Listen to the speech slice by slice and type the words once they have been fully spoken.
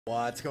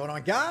What's going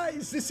on,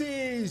 guys? This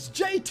is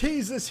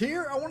JT's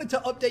here. I wanted to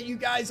update you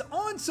guys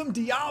on some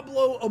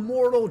Diablo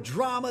Immortal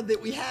drama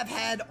that we have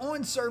had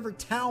on server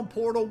Town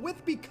Portal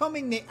with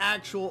becoming the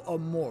actual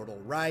Immortal,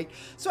 right?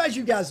 So as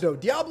you guys know,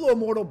 Diablo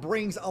Immortal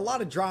brings a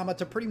lot of drama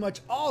to pretty much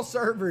all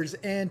servers,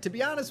 and to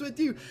be honest with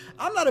you,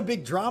 I'm not a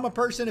big drama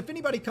person. If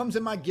anybody comes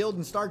in my guild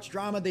and starts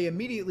drama, they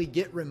immediately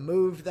get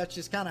removed. That's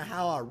just kind of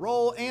how I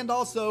roll, and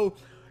also,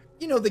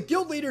 you know, the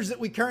guild leaders that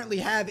we currently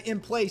have in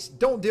place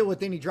don't deal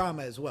with any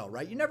drama as well,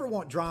 right? You never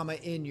want drama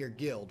in your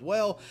guild.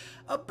 Well,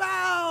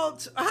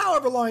 about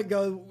however long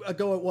ago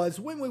it was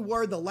when we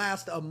were the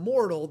last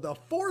Immortal, the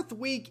 4th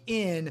week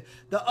in,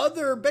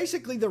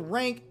 basically the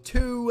rank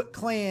 2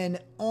 clan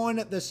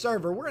on the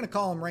server, we're going to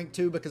call them rank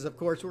 2 because of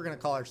course we're going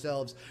to call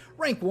ourselves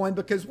rank 1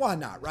 because why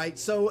not, right?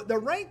 So the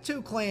rank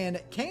 2 clan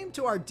came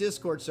to our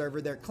Discord server,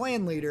 their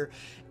clan leader,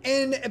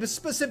 and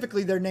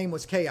specifically their name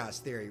was Chaos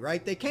Theory,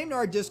 right? They came to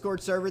our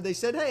Discord server, they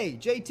said, hey,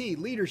 JT,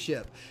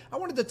 leadership, I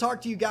wanted to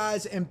talk to you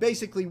guys and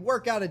basically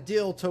work out a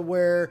deal to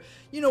where,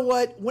 you know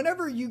what,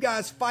 whenever you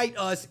guys fight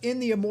us in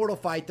the Immortal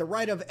fight, the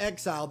Rite of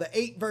Exile, the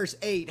 8 vs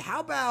 8, how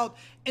about,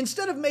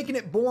 instead of making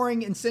it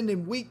boring and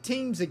sending weak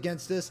teams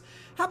against us,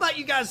 how about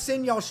you guys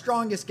send y'all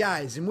strongest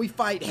guys and we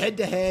fight head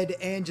to head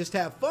and just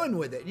have fun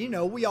with it? You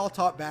know, we all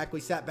talked back, we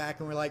sat back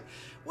and we're like,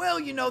 well,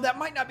 you know, that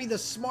might not be the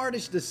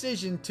smartest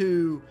decision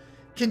to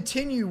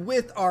continue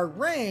with our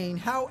reign.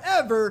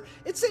 However,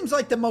 it seems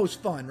like the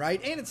most fun,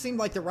 right? And it seemed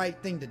like the right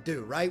thing to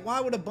do, right?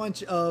 Why would a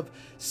bunch of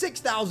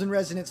 6,000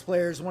 Resonance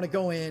players want to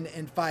go in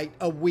and fight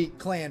a weak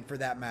clan for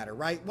that matter,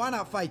 right? Why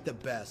not fight the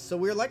best? So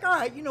we were like, all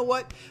right, you know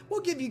what? We'll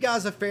give you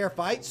guys a fair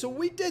fight. So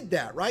we did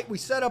that, right? We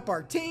set up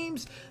our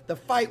teams. The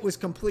fight was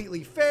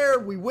completely fair.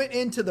 We went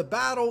into the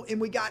battle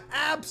and we got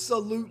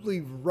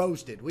absolutely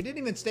roasted. We didn't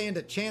even stand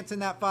a chance in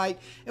that fight.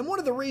 And one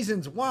of the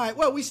reasons why,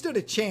 well, we stood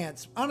a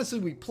chance. Honestly,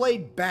 we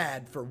played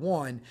bad for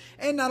one,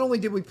 and not only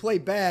did we play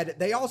bad,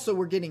 they also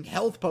were getting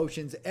health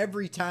potions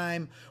every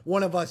time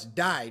one of us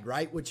died,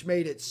 right? Which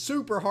made it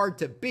super hard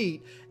to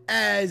beat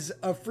as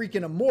a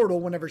freaking Immortal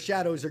whenever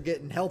shadows are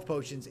getting health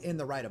potions in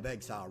the Rite of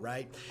Exile,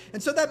 right?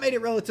 And so that made it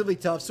relatively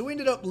tough. So we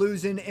ended up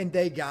losing and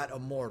they got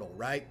Immortal,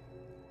 right?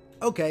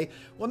 Okay,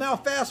 well now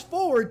fast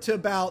forward to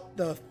about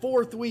the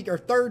 4th week or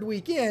 3rd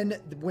week in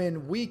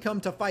when we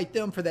come to fight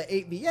them for the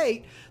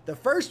 8v8. The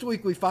first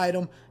week we fight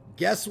them,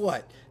 guess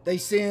what? They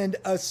send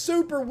a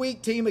super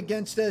weak team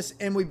against us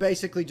and we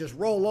basically just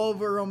roll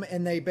over them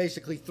and they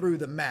basically threw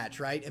the match,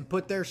 right? And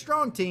put their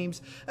strong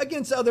teams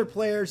against other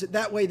players.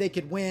 That way they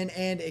could win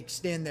and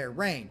extend their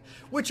reign,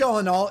 which all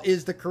in all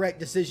is the correct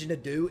decision to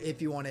do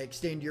if you want to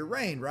extend your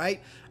reign,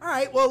 right? All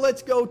right, well,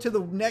 let's go to the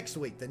next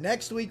week. The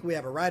next week we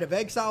have a Rite of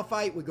Exile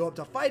fight. We go up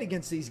to fight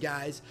against these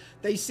guys.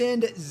 They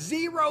send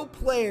 0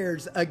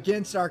 players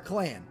against our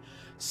clan.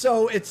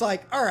 So it's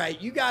like, all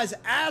right, you guys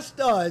asked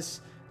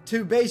us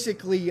to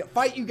basically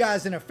fight you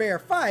guys in a fair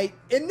fight,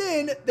 and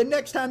then the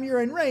next time you're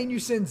in reign, you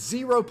send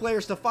 0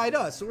 players to fight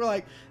us. So we're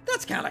like,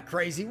 that's kind of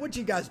crazy. What'd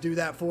you guys do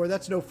that for?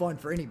 That's no fun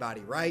for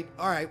anybody, right?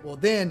 All right, well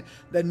then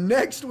the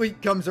next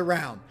week comes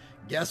around.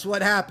 Guess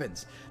what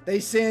happens? They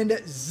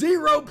send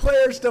 0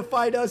 players to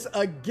fight us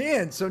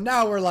again. So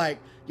now we're like,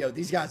 yo,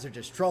 these guys are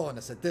just trolling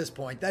us at this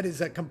point. That is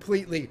a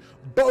completely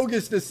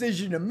bogus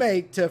decision to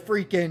make, to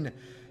freaking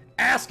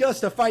ask us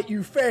to fight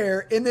you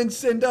fair and then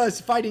send us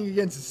fighting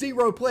against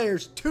 0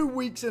 players 2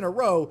 weeks in a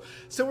row.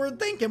 So we're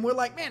thinking, we're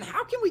like, man,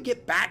 how can we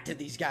get back to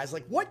these guys?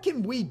 Like, what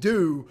can we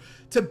do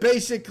to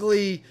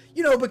basically,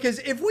 you know, because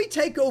if we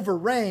take over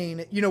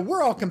reign, you know,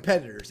 we're all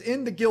competitors.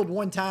 In the guild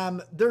one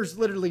time, there's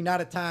literally not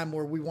a time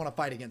where we want to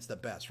fight against the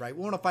best, right?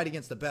 We want to fight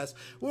against the best.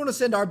 We want to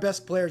send our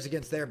best players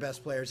against their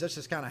best players. That's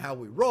just kind of how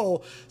we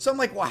roll. So I'm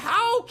like, well,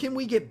 how can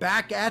we get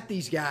back at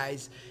these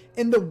guys?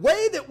 And the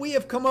way that we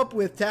have come up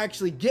with to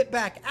actually get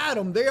back at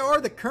them, they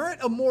are the current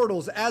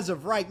Immortals as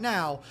of right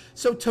now.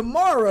 So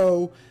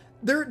tomorrow,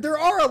 there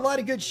are a lot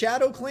of good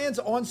Shadow clans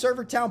on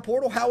server Town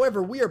Portal.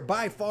 However, we are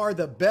by far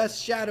the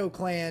best Shadow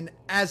clan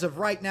as of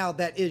right now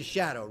that is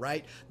Shadow,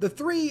 right? The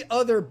 3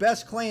 other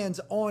best clans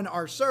on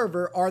our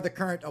server are the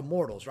current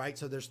Immortals, right?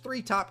 So there's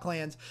 3 top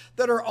clans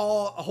that are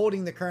all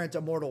holding the current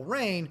Immortal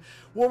reign.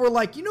 Well, we're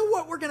like, you know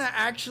what we're going to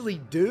actually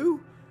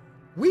do?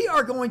 We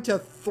are going to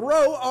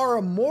throw our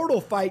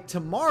Immortal fight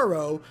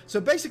tomorrow.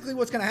 So basically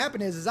what's going to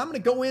happen is I'm going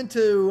to go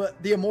into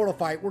the Immortal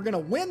fight. We're going to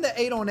win the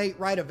 8-on-8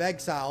 Rite of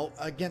Exile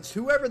against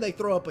whoever they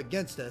throw up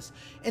against us.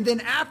 And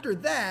then after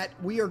that,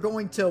 we are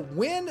going to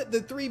win the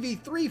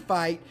 3v3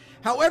 fight.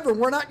 However,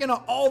 we're not going to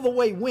all the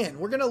way win.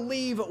 We're going to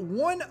leave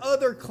one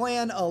other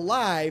clan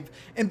alive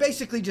and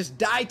basically just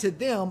die to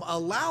them,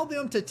 allow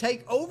them to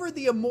take over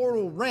the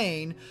Immortal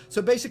reign.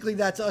 So basically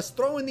that's us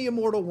throwing the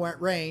Immortal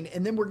reign,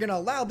 and then we're going to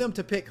allow them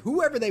to pick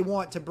whoever they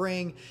want to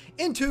bring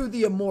into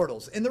the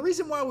Immortals. And the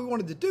reason why we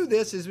wanted to do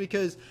this is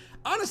because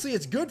honestly,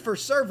 it's good for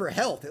server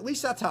health. At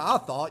least that's how I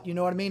thought. You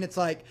know what I mean? It's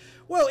like,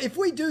 well, if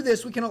we do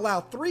this, we can allow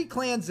 3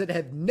 clans that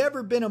have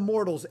never been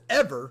Immortals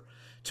ever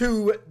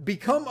to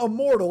become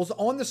immortals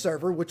on the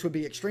server, which would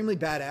be extremely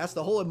badass.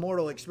 The whole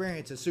immortal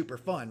experience is super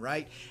fun,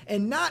 right?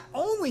 And not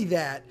only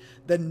that,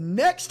 the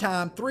next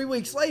time, 3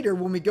 weeks later,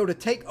 when we go to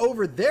take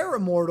over their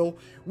immortal,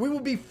 we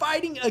will be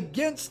fighting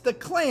against the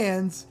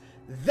clans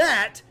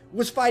that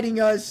was fighting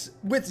us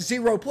with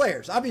 0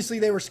 players. Obviously,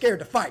 they were scared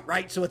to fight,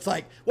 right? So it's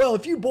like, well,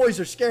 if you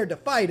boys are scared to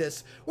fight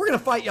us, we're going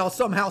to fight y'all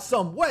somehow,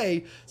 some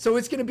way. So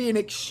it's going to be an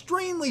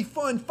extremely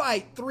fun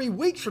fight 3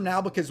 weeks from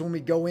now, because when we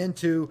go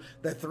into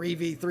the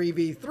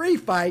 3v3v3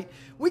 fight,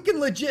 we can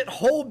legit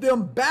hold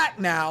them back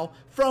now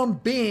from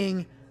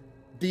being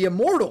the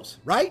immortals,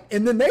 right?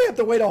 And then they have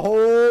to wait a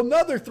whole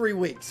nother 3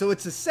 weeks. So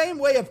it's the same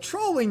way of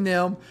trolling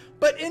them,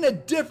 but in a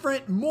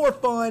different, more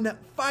fun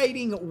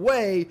fighting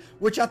way,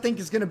 which I think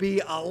is going to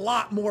be a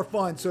lot more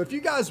fun. So if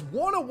you guys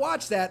want to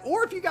watch that,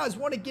 or if you guys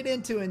want to get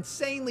into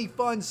insanely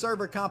fun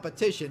server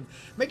competition,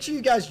 make sure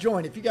you guys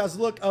join. If you guys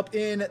look up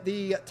in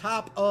the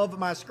top of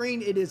my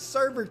screen, it is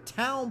Server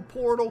Town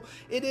Portal.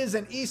 It is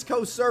an East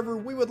Coast server.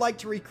 We would like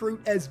to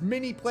recruit as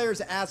many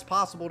players as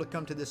possible to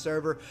come to the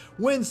server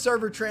when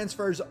server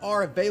transfers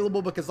are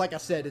available, because like I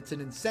said, it's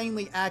an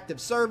insanely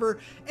active server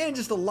and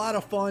just a lot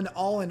of fun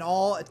all in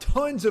all.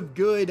 Tons of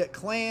good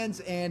clans,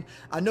 and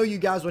I know you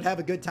guys would have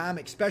a good time,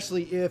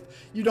 especially if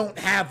you don't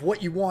have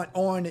what you want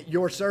on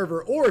your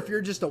server, or if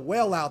you're just a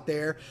whale out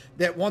there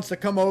that wants to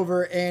come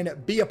over and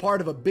be a part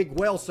of a big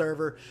whale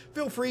server.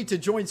 Feel free to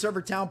join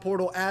Server Town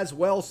Portal as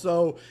well.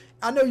 So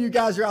I know you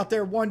guys are out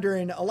there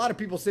wondering. A lot of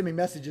people send me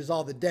messages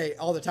all the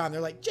time.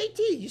 They're like,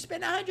 JT, you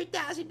spent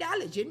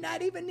 $100,000, you're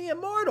not even the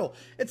immortal.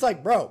 It's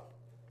like, bro,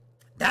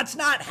 that's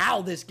not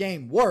how this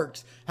game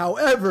works.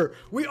 However,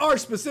 we are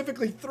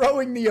specifically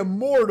throwing the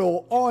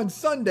immortal on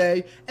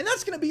Sunday, and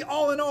that's going to be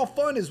all in all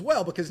fun as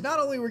well, because not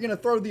only are we going to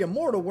throw the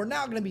immortal, we're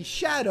now going to be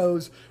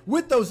shadows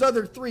with those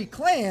other 3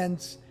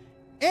 clans,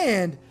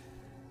 and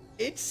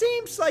it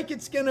seems like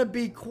it's going to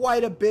be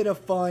quite a bit of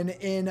fun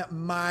in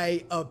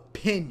my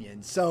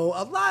opinion. So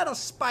a lot of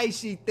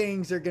spicy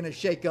things are going to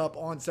shake up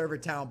on Server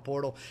Town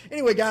Portal.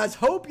 Anyway, guys,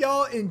 hope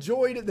y'all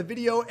enjoyed the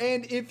video.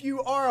 And if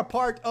you are a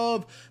part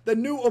of the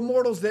new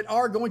immortals that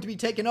are going to be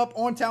taken up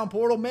on Town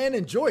Portal, man,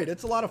 enjoy it.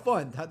 It's a lot of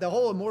fun. The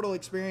whole immortal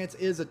experience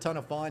is a ton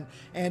of fun.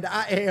 And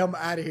I am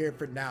out of here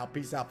for now.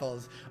 Peace out,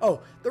 fellas.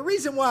 Oh, the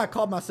reason why I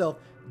called myself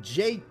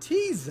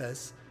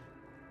JTzus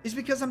is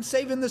because I'm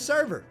saving the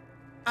server.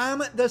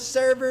 I'm the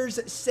server's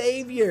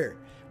savior.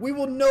 We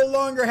will no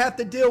longer have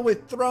to deal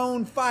with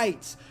throne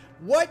fights.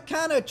 What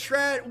kind of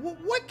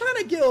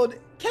guild?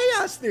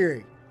 Chaos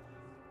Theory.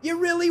 You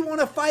really want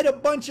to fight a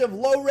bunch of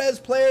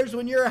low-res players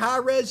when you're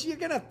high-res? You're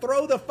going to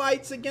throw the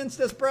fights against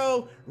us,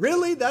 bro?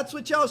 Really? That's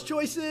what y'all's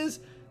choice is?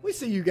 We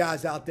see you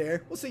guys out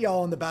there. We'll see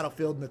y'all on the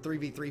battlefield in the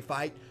 3v3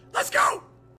 fight. Let's go!